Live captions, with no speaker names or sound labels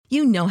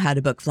You know how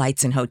to book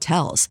flights and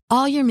hotels.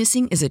 All you're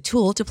missing is a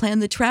tool to plan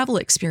the travel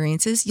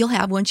experiences you'll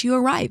have once you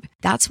arrive.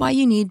 That's why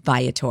you need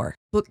Viator.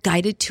 Book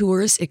guided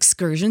tours,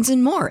 excursions,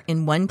 and more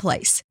in one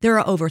place. There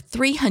are over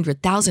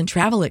 300,000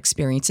 travel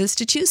experiences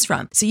to choose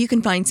from, so you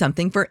can find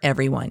something for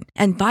everyone.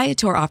 And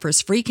Viator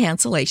offers free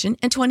cancellation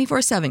and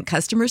 24/7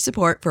 customer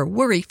support for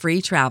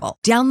worry-free travel.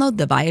 Download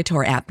the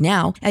Viator app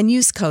now and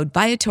use code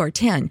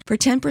Viator10 for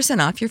 10%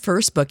 off your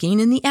first booking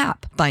in the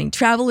app. Find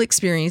travel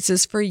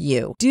experiences for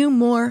you. Do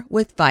more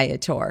with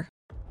Viator.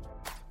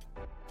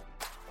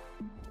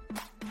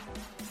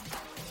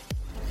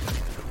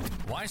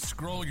 Why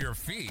scroll your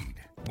feed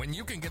when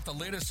you can get the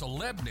latest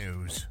celeb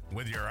news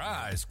with your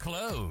eyes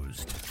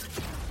closed?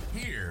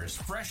 Here's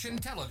fresh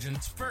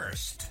intelligence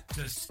first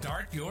to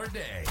start your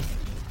day.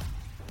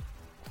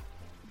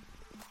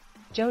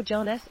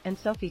 Jonas and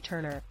Sophie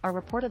Turner are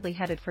reportedly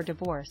headed for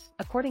divorce,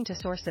 according to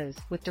sources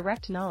with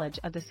direct knowledge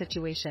of the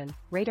situation,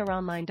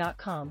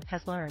 RadarOnline.com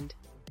has learned.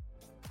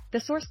 The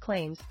source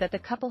claims that the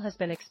couple has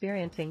been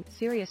experiencing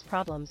serious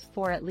problems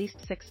for at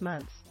least 6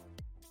 months.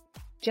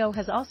 Joe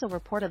has also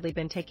reportedly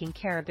been taking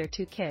care of their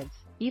 2 kids,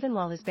 even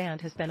while his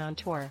band has been on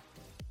tour.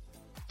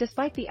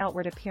 Despite the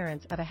outward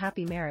appearance of a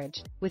happy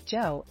marriage, with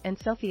Joe and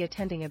Sophie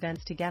attending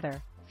events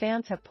together,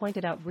 fans have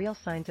pointed out real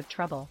signs of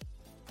trouble.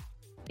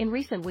 In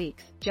recent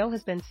weeks, Joe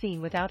has been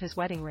seen without his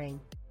wedding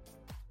ring.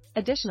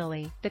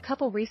 Additionally, the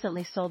couple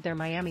recently sold their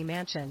Miami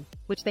mansion,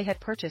 which they had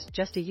purchased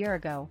just a year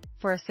ago,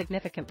 for a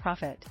significant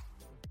profit.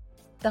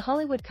 The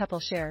Hollywood couple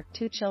share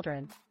 2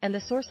 children, and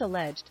the source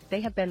alleged they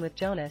have been with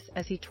Jonas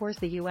as he tours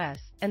the U.S.,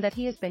 and that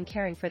he has been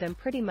caring for them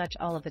pretty much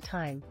all of the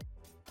time.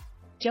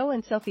 Joe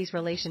and Sophie's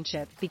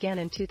relationship began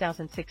in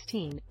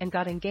 2016 and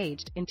got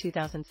engaged in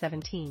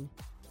 2017.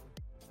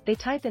 They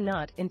tied the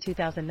knot in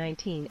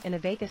 2019 in a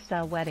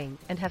Vegas-style wedding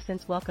and have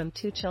since welcomed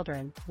 2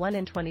 children, one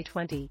in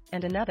 2020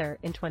 and another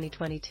in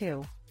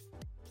 2022.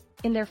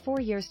 In their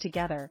 4 years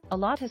together, a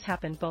lot has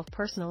happened both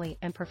personally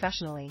and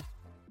professionally.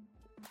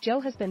 Joe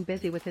has been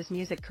busy with his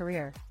music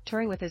career,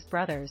 touring with his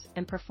brothers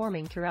and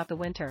performing throughout the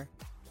winter.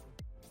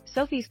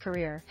 Sophie's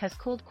career has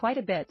cooled quite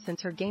a bit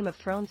since her Game of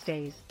Thrones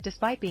days,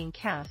 despite being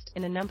cast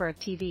in a number of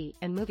TV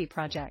and movie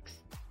projects.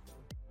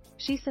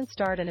 She's since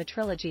starred in a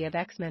trilogy of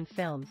X-Men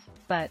films,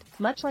 but,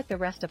 much like the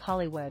rest of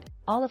Hollywood,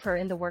 all of her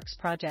in-the-works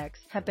projects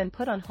have been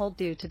put on hold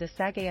due to the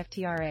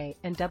SAG-AFTRA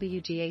and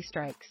WGA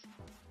strikes.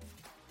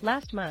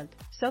 Last month,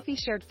 Sophie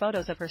shared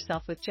photos of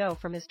herself with Joe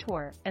from his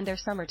tour and their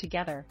summer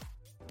together.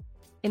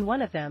 In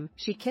one of them,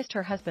 she kissed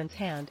her husband's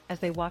hand as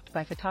they walked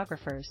by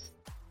photographers.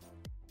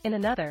 In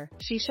another,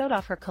 she showed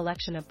off her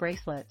collection of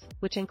bracelets,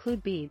 which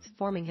include beads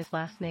forming his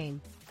last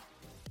name.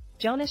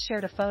 Jonas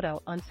shared a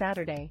photo on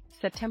Saturday,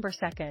 September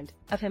 2nd,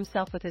 of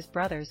himself with his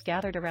brothers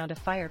gathered around a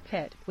fire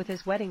pit with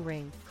his wedding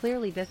ring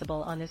clearly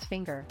visible on his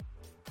finger.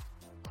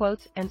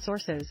 Quotes and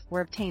sources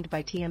were obtained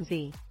by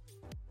TMZ.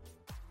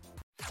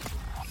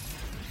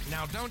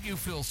 Now don't you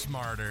feel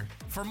smarter?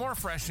 For more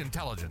fresh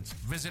intelligence,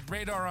 visit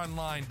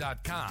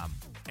RadarOnline.com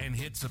and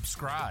hit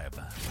subscribe.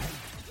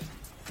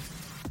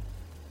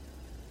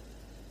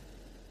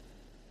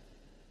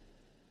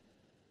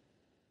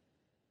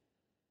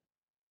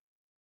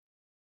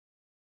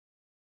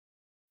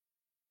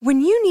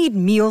 When you need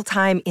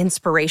mealtime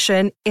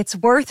inspiration, it's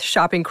worth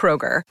shopping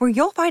Kroger, where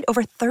you'll find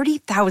over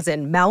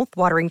 30,000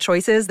 mouth-watering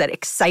choices that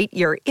excite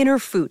your inner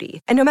foodie.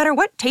 And no matter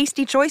what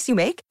tasty choice you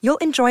make, you'll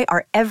enjoy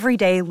our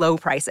everyday low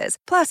prices,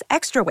 plus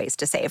extra ways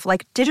to save,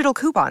 like digital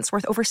coupons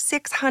worth over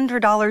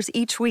 $600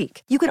 each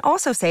week. You can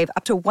also save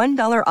up to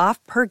 $1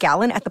 off per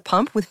gallon at the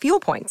pump with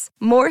fuel points.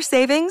 More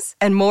savings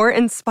and more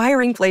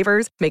inspiring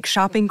flavors make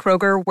shopping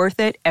Kroger worth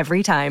it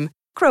every time.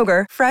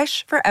 Kroger,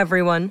 fresh for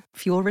everyone.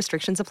 Fuel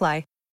restrictions apply.